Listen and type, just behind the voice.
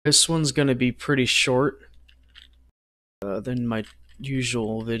This one's going to be pretty short than my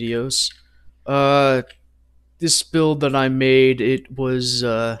usual videos. Uh, this build that I made,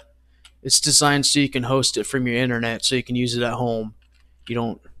 it's designed so you can host it from your internet, so you can use it at home. You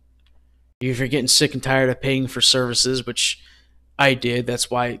don't, if you're getting sick and tired of paying for services, which I did. That's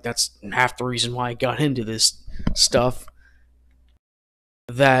half the reason why I got into this stuff.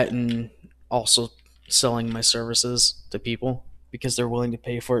 That and also selling my services to people because they're willing to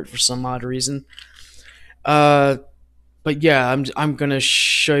pay for it for some odd reason. Uh, but yeah, I'm gonna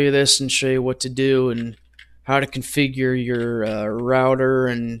show you this and show you what to do and how to configure your router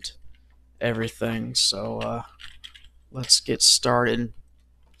and everything. So let's get started.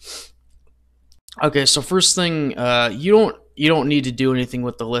 Okay, so first thing, you don't need to do anything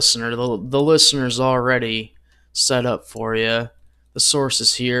with the listener. The listener's already set up for you. The source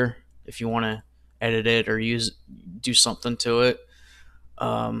is here if you want to edit it or do something to it.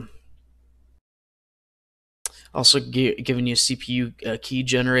 Um, also giving you a CPU key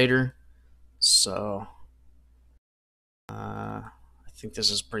generator. So I think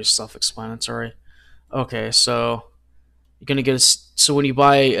this is pretty self-explanatory. Okay, so you're gonna get so when you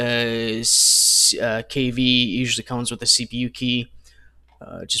buy a KV, it usually comes with a CPU key.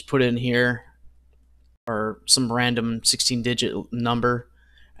 Just put it in here or some random 16-digit number,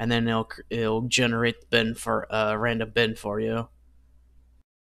 and then it'll generate the bin for a random bin for you.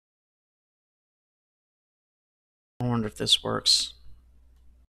 I wonder if this works.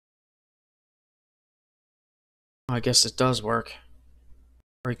 I guess it does work.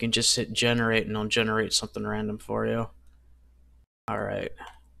 Or you can just hit generate and it'll generate something random for you. Alright,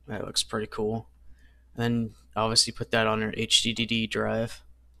 that looks pretty cool. And then obviously put that on your HDD drive.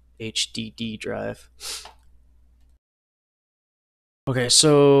 HDD drive. Okay,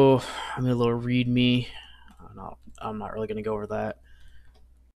 so I'm a little README. I'm not really going to go over that.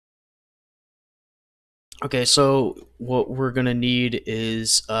 Okay, so what we're going to need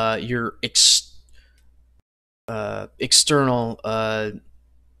is your external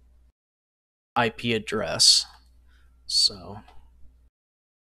IP address. So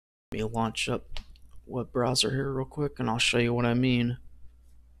let me launch up web browser here real quick and I'll show you what I mean.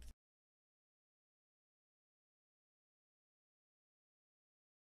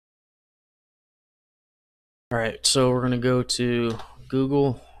 Alright, so we're going to go to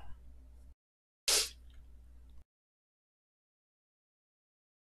Google.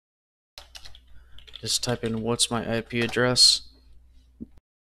 Just type in what's my IP address.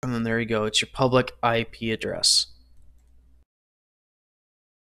 And then there you go. It's your public IP address.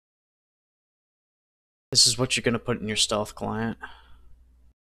 This is what you're going to put in your stealth client.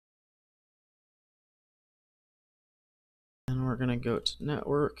 And we're going to go to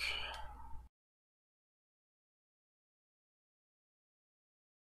network.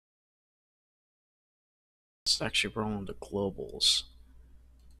 It's actually rolling to globals.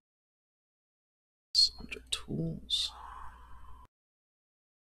 It's under tools.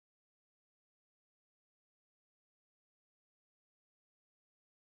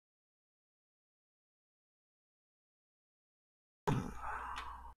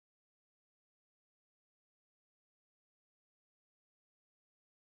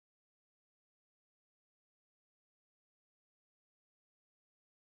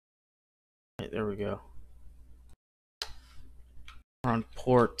 Right, there we go. We're on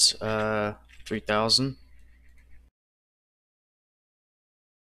port 3000.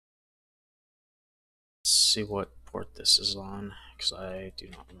 Let's see what port this is on, because I do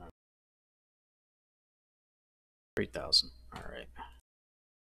not remember. 3000. Alright.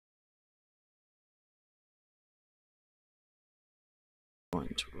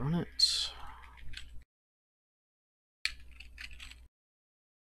 Going to run it.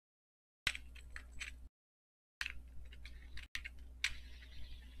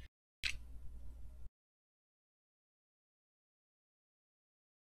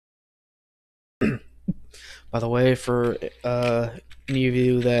 By the way, for any of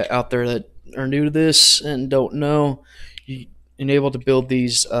you that out there that are new to this and don't know, you enable to build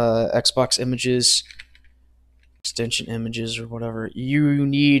these Xbox images, extension images, or whatever. You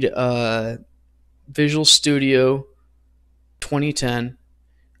need Visual Studio 2010,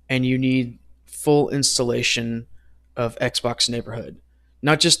 and you need full installation of Xbox Neighborhood,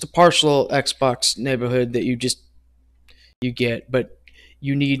 not just the partial Xbox Neighborhood that you get, but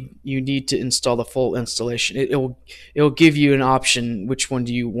you need to install the full installation. It'll give you an option which one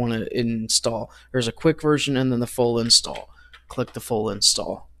do you want to install. There's a quick version and then the full install. Click the full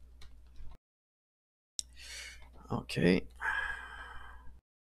install. Okay.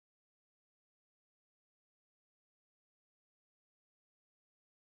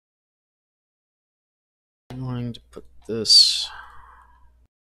 going to put this.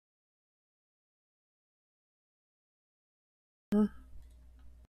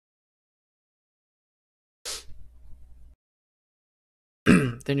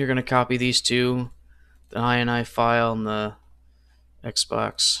 Then you're going to copy these two, the INI file and the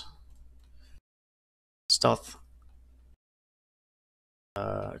Xbox stealth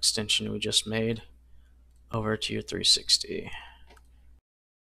extension we just made, over to your 360.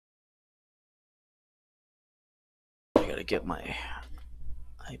 I gotta get my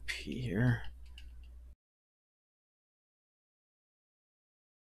IP here.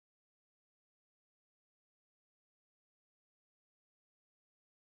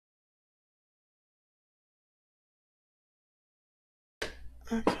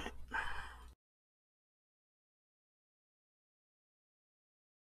 Okay.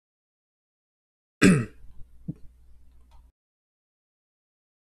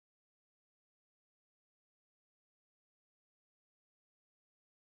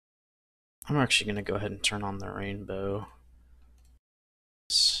 I'm actually going to go ahead and turn on the rainbow.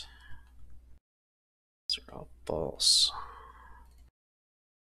 These are all false.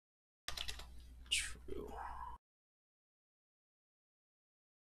 True.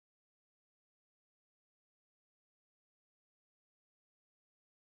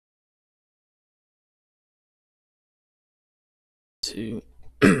 Two.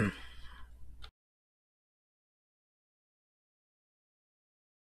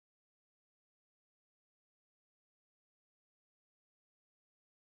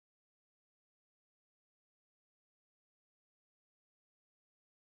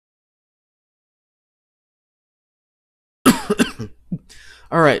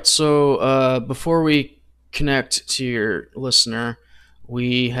 All right, so before we connect to your listener,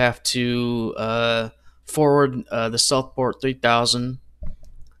 we have to forward the Stealthport 3000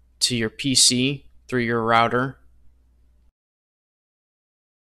 to your PC through your router.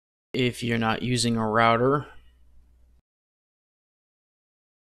 If you're not using a router,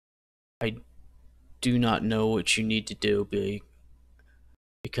 I do not know what you need to do,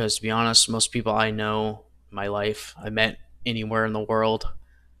 because to be honest, most people I know in my life, I met anywhere in the world,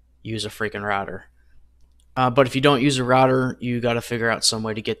 use a freaking router. But if you don't use a router, you got to figure out some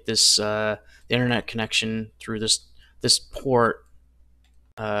way to get this the internet connection through this port.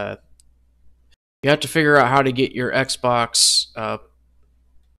 You have to figure out how to get your Xbox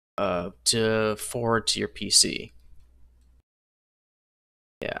to forward to your PC.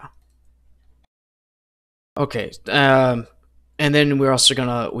 Yeah. Okay. And then we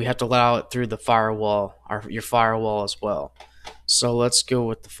have to allow it through the firewall, your firewall as well. So let's go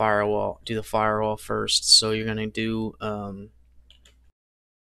with the firewall. Do the firewall first. So you're gonna do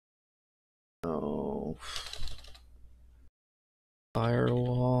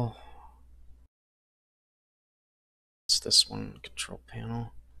firewall. It's this one, control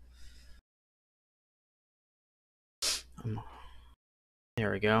panel.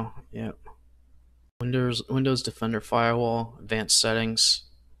 There we go. Yep. Windows Defender Firewall, advanced settings.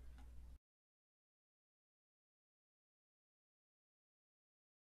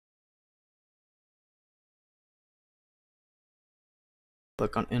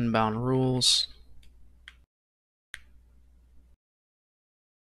 Click on inbound rules.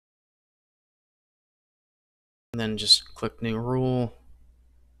 And then just click new rule.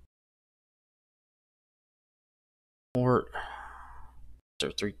 Port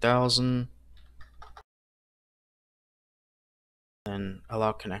 3000. And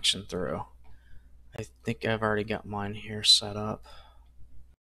allow connection through. I think I've already got mine here set up.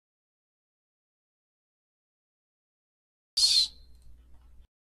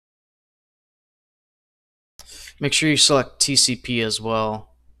 Make sure you select TCP as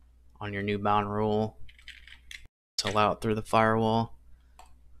well on your new bound rule to allow it through the firewall.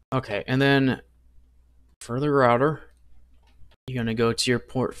 Okay, and then for the router, you're going to go to your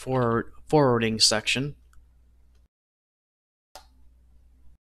port forwarding section.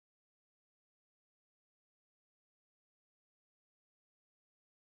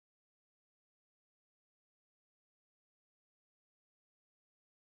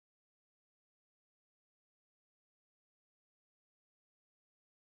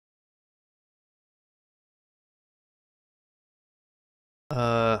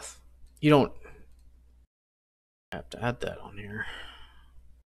 You don't have to add that on here.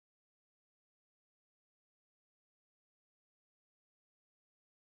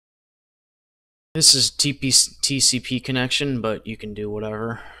 This is TCP connection, but you can do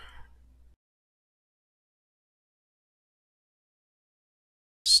whatever.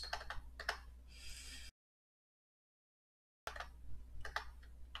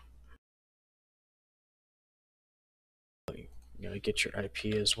 Gotta get your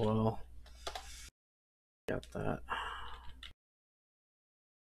IP as well. Got that.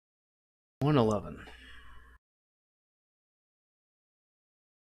 111.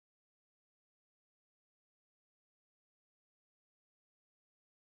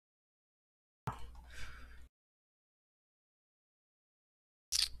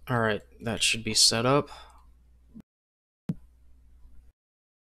 Alright, that should be set up.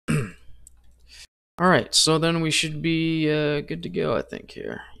 Alright, so then we should be good to go, I think,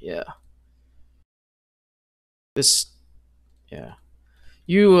 here. Yeah. Yeah.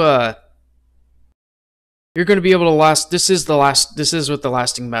 You're going to be able to this is with the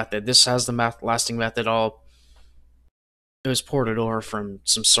lasting method. This has the lasting method all, it was ported over from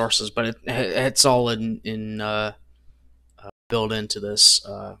some sources, but it's all built into this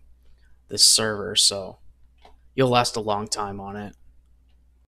server, so you'll last a long time on it,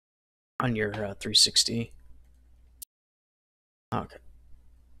 on your 360. Okay.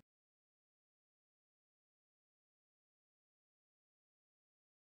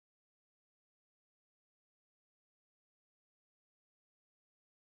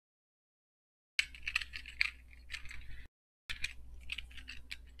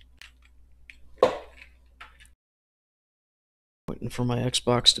 Waiting for my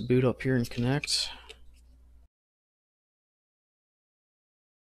Xbox to boot up here and connect.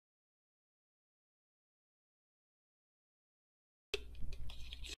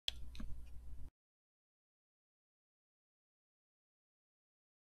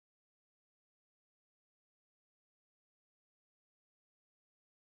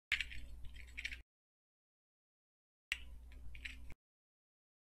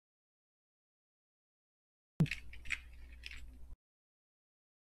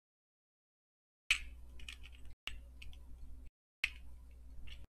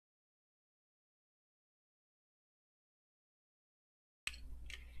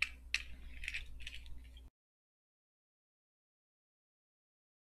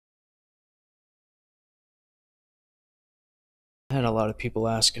 I had a lot of people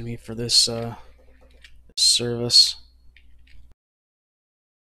asking me for this service.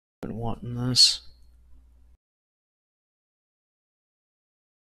 Been wanting this.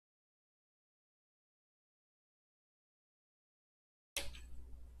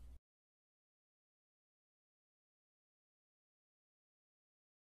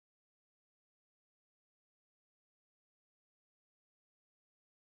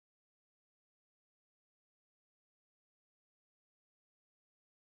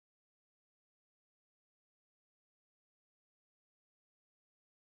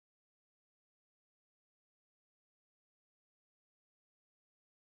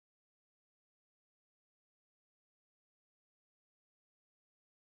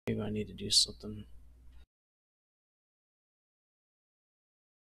 Maybe I need to do something.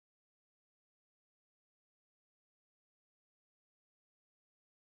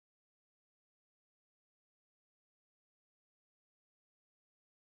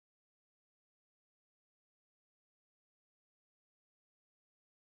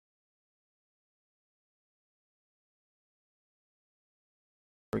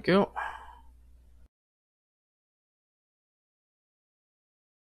 There we go.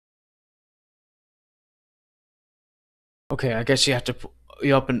 Okay, I guess you have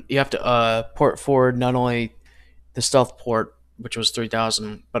to port forward not only the stealth port, which was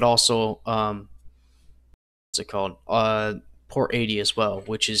 3000, but also what's it called? Port 80 as well,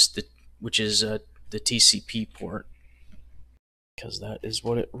 which is the TCP port, because that is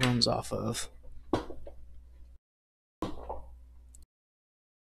what it runs off of.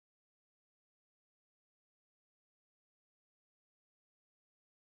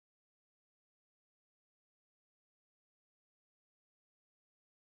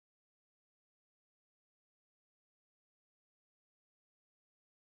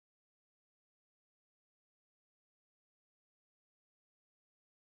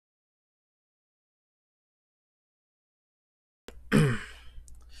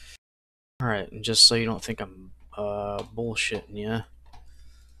 All right, and just so you don't think I'm bullshitting you,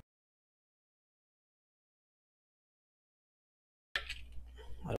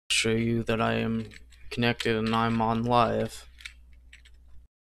 I'll show you that I am connected and I'm on live.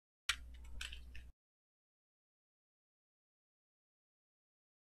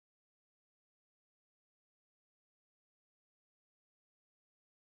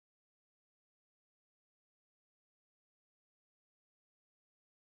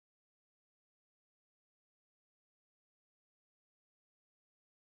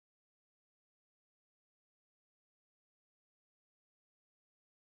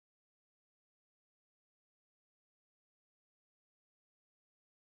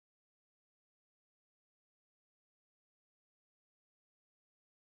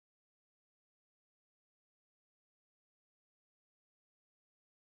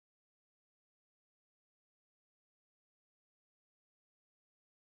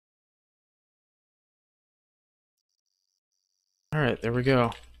 Alright, there we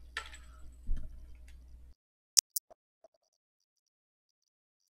go.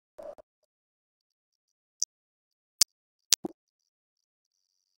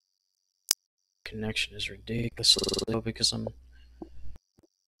 Connection is ridiculously slow because I'm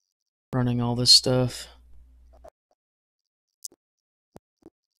running all this stuff.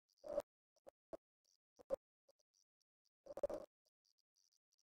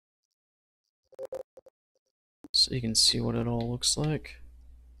 So you can see what it all looks like.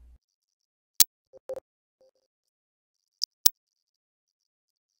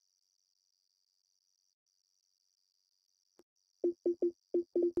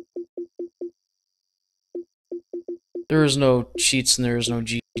 There is no cheats and there is no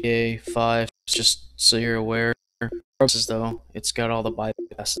GTA 5, just so you're aware. Though, it's got all the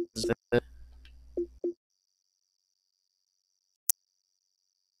bypasses there.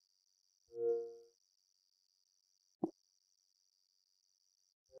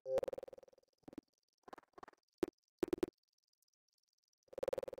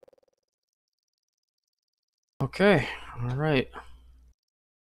 Okay, alright.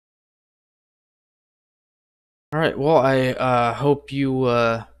 Alright, well, I hope you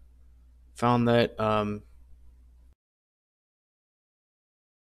found that, I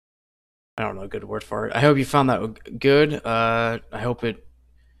don't know a good word for it. I hope you found that good. I hope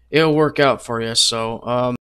it'll work out for you. So,